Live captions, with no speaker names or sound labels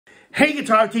Hey,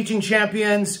 guitar teaching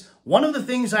champions. One of the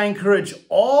things I encourage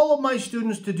all of my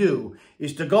students to do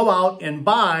is to go out and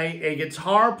buy a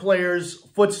guitar player's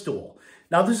footstool.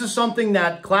 Now, this is something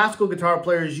that classical guitar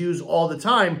players use all the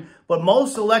time, but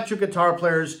most electric guitar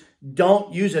players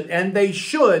don't use it, and they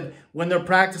should when they're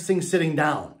practicing sitting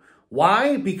down.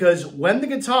 Why? Because when the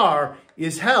guitar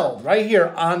is held right here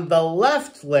on the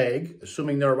left leg,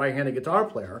 assuming they're a right-handed guitar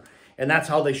player, and that's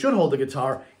how they should hold the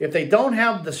guitar, if they don't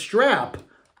have the strap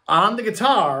on the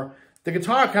guitar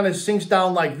kind of sinks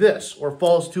down like this or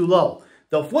falls too low.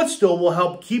 The footstool will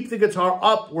help keep the guitar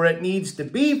up where it needs to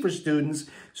be for students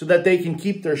so that they can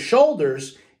keep their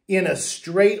shoulders in a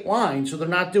straight line. So they're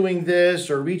not doing this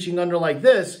or reaching under like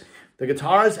this. The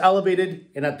guitar is elevated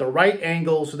and at the right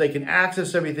angle so they can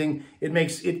access everything. It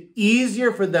makes it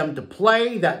easier for them to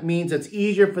play. That means it's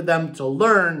easier for them to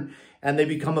learn and they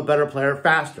become a better player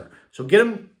faster. So get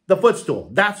them the footstool.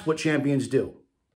 That's what champions do.